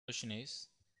Question is,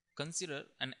 consider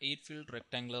an air-filled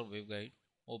rectangular waveguide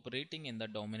operating in the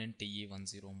dominant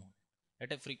TE10 mode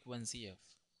at a frequency f.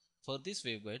 For this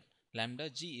waveguide, lambda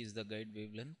g is the guide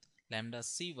wavelength, lambda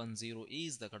c10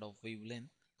 is the cutoff wavelength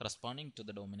corresponding to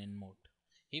the dominant mode.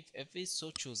 If f is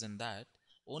so chosen that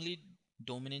only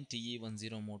dominant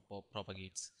TE10 mode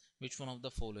propagates, which one of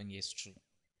the following is true?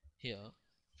 Here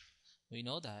we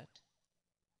know that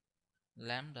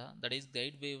lambda, that is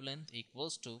guide wavelength,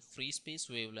 equals to free space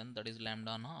wavelength, that is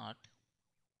lambda naught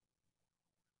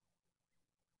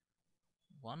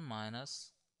 1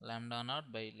 minus lambda naught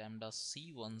by lambda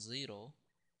c10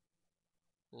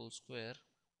 whole square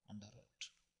under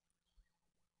root.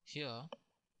 Here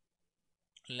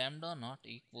lambda naught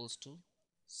equals to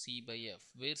c by f,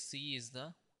 where c is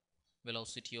the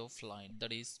velocity of light,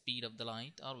 that is speed of the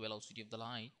light or velocity of the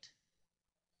light.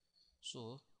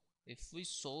 So if we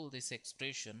solve this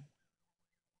expression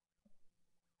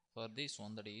for this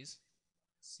one, that is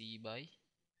c by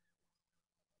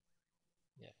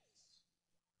f.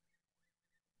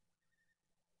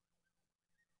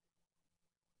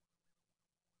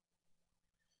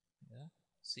 Yeah.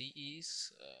 C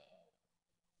is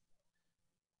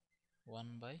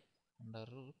 1 by under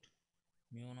root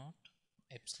mu naught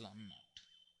epsilon naught.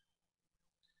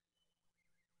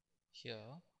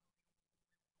 Here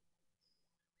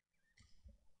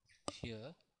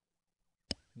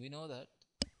we know that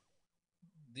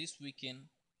this we can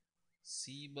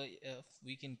c by f,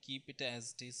 we can keep it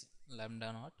as it is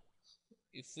lambda naught.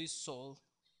 If we solve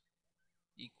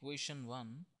equation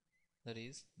 1, that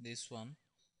is this one,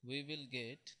 we will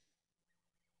get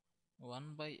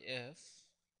 1 by f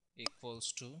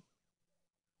equals to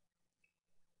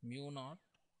mu naught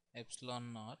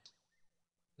epsilon naught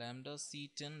lambda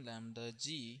c10 lambda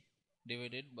g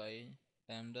divided by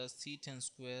lambda c10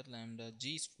 square lambda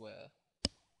g square,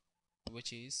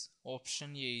 which is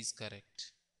option A is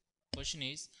correct. Question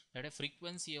is, at a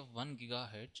frequency of 1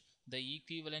 GHz, the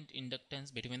equivalent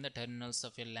inductance between the terminals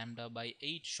of a lambda by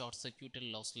 8 short-circuited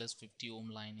lossless 50 ohm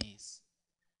line is.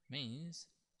 Means,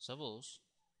 suppose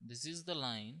this is the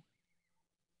line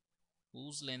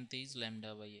whose length is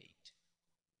lambda by 8.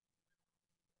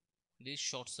 It is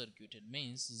short-circuited,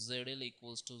 means ZL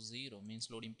equals to 0, means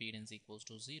load impedance equals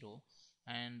to 0,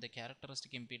 and the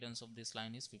characteristic impedance of this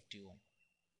line is 50 ohm,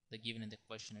 the given in the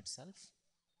question itself.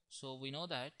 So we know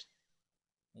that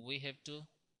we have to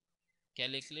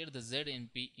calculate the Z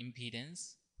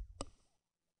impedance,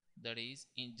 that is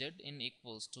in Zn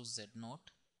equals to Z0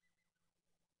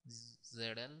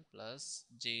 ZL plus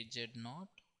JZ naught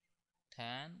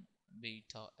tan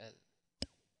beta L,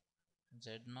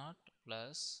 Z0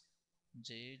 plus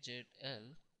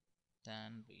JZL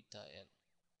tan beta L.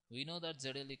 We know that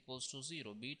ZL equals to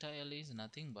 0, beta L is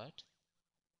nothing but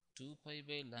 2 pi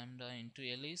by lambda into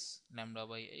L is lambda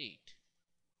by 8,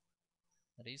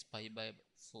 that is pi by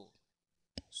 4.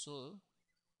 So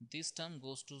this term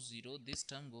goes to 0, this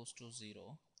term goes to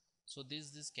 0, so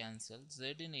this cancels.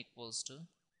 Zn equals to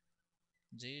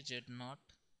JZ0,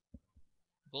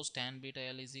 because tan beta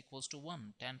L is equals to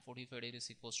 1, tan 45 degree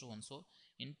is equals to 1, so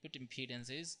input impedance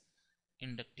is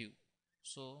inductive,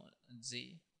 so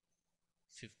Z50.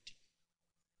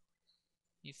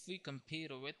 If we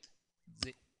compare with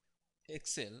the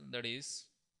XL, that is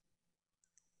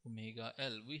omega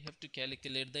L, we have to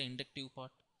calculate the inductive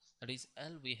part, that is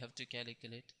L we have to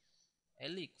calculate.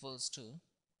 L equals to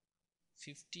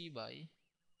 50 by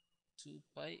 2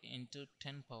 pi into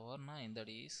 10 power 9, that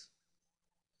is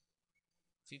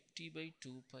 50 by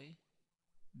 2 pi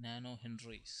nano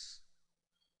henries,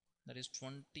 that is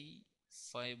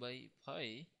 25 by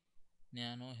pi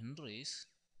nano henries,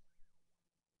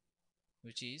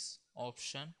 which is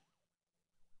option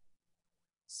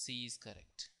C is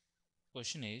correct.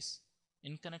 Question is,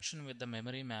 in connection with the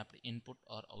memory mapped input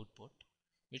or output,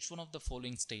 which one of the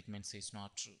following statements is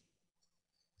not true?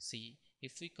 See,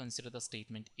 if we consider the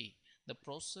statement A, the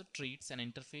processor treats an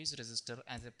interface resistor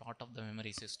as a part of the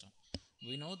memory system.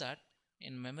 We know that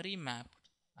in memory mapped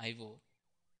IO,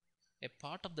 a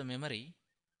part of the memory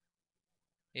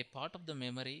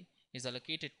is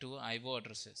allocated to IO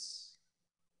addresses.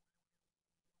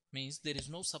 Means there is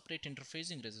no separate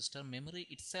interfacing resistor, memory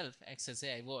itself acts as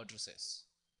a IO addresses.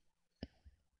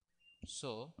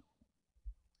 So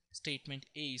statement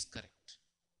A is correct.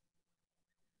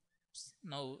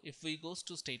 Now if we goes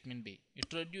to statement B,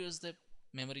 it reduces the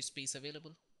memory space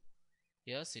available.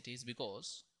 Yes, it is,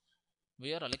 because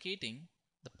we are allocating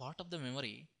the part of the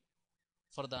memory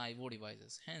for the IO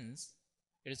devices, hence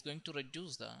it is going to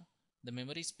reduce the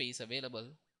memory space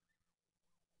available,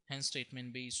 hence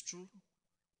statement B is true.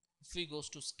 If we goes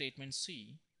to statement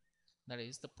C, That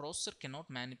is, the processor cannot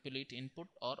manipulate input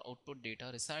or output data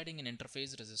residing in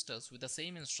interface registers with the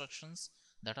same instructions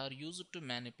that are used to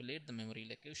manipulate the memory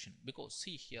location. Because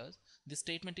see here, this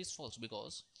statement is false,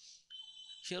 because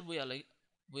here we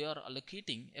are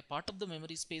allocating a part of the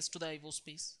memory space to the IO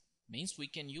space. Means we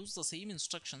can use the same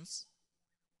instructions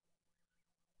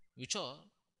which are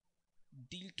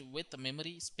dealt with the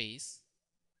memory space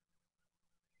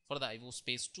for the IO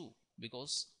space too,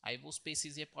 because IO space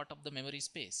is a part of the memory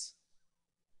space.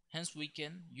 Hence we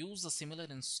can use the similar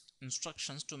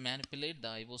instructions to manipulate the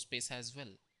IO space as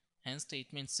well. Hence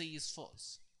statement C is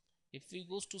false. If we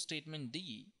go to statement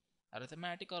D,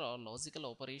 arithmetic or logical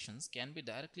operations can be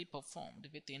directly performed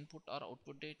with input or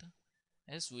output data.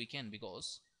 Yes, we can,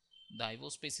 because the IO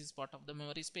space is part of the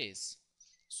memory space.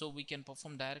 So we can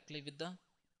perform directly with the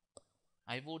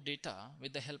IO data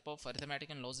with the help of arithmetic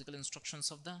and logical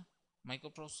instructions of the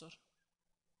microprocessor.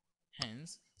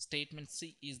 Hence, statement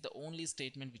C is the only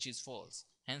statement which is false.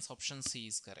 Hence, option C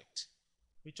is correct.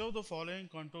 Which of the following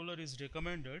controller is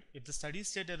recommended if the steady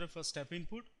state error for step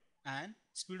input and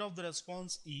speed of the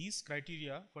response is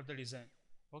criteria for the design?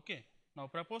 Okay. Now,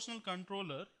 proportional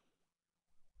controller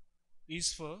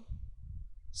is for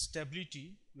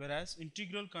stability, whereas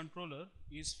integral controller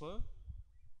is for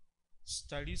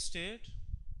steady state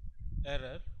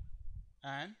error,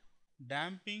 and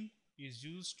damping is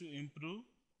used to improve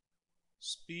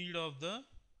speed of the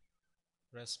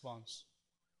response.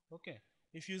 Okay,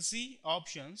 if you see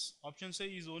options, option A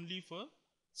is only for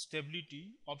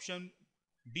stability, option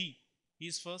B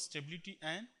is for stability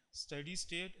and steady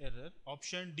state error,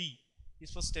 option D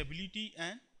is for stability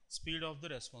and speed of the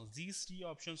response. These three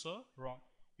options are wrong.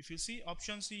 If you see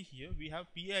option C here, we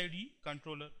have PID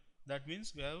controller, that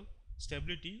means we have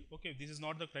stability. Okay, this is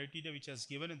not the criteria which is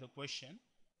given in the question.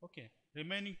 Okay,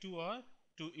 remaining two are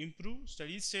to improve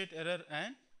steady state error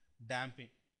and damping.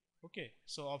 Okay,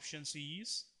 so option C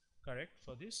is correct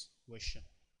for this question.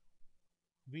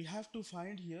 We have to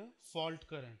find here fault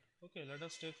current. Okay, let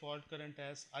us take fault current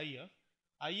as IF.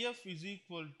 IF is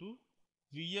equal to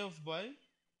VF by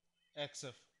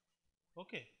XF.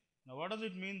 Okay, now what does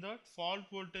it mean? That fault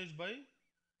voltage by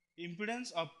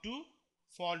impedance up to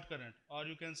fault current, or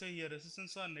you can say here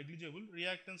resistance are negligible,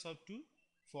 reactance up to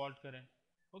fault current.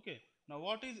 Okay, now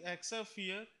what is XF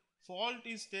here? Fault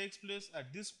is takes place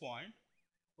at this point.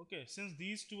 Okay, since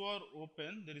these two are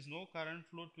open, there is no current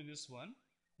flow to this one.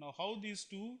 Now how these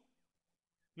two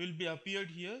will be appeared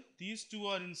here? These two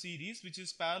are in series, which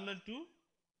is parallel to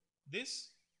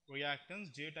this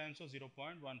reactance J times of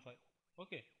 0.15.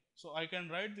 Okay, so I can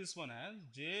write this one as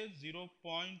J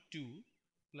 0.2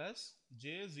 plus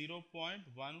J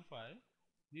 0.15.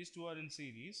 These two are in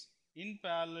series in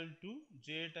parallel to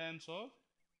J times of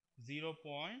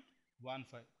 0.15.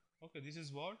 Okay, this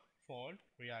is what fault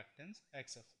reactance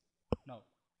XF. Now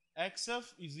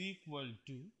XF is equal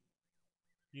to,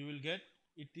 you will get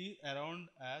it is around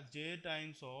as J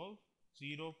times of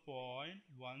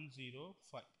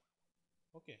 0.105.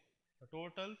 Okay, the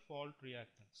total fault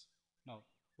reactance. Now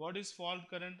what is fault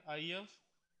current IF?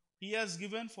 He has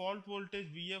given fault voltage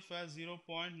VF as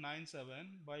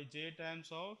 0.97 by J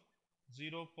times of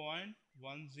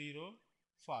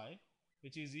 0.105,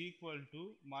 which is equal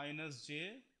to minus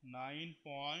J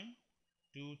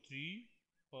 9.23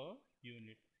 per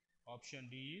unit. Option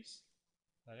D is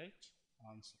correct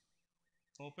answer.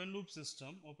 Open loop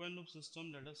system. Open loop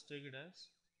system, let us take it as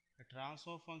a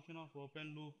transfer function of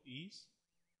open loop is,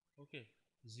 okay,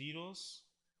 zeros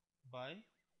by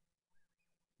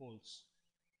poles.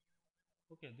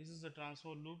 Okay, this is the transfer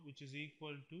loop which is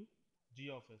equal to G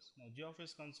of S. Now G of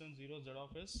S concerns 0, Z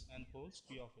of S and poles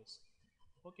P of S.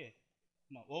 Okay,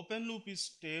 now open loop is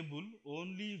stable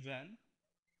only when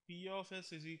P of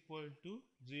S is equal to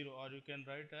 0, or you can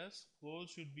write as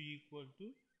poles should be equal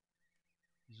to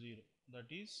 0. That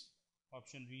is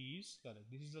option B is correct.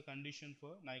 This is the condition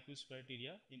for Nyquist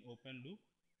criteria in open loop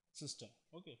system.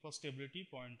 Okay, for stability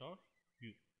point of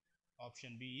view,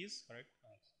 option B is correct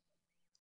answer.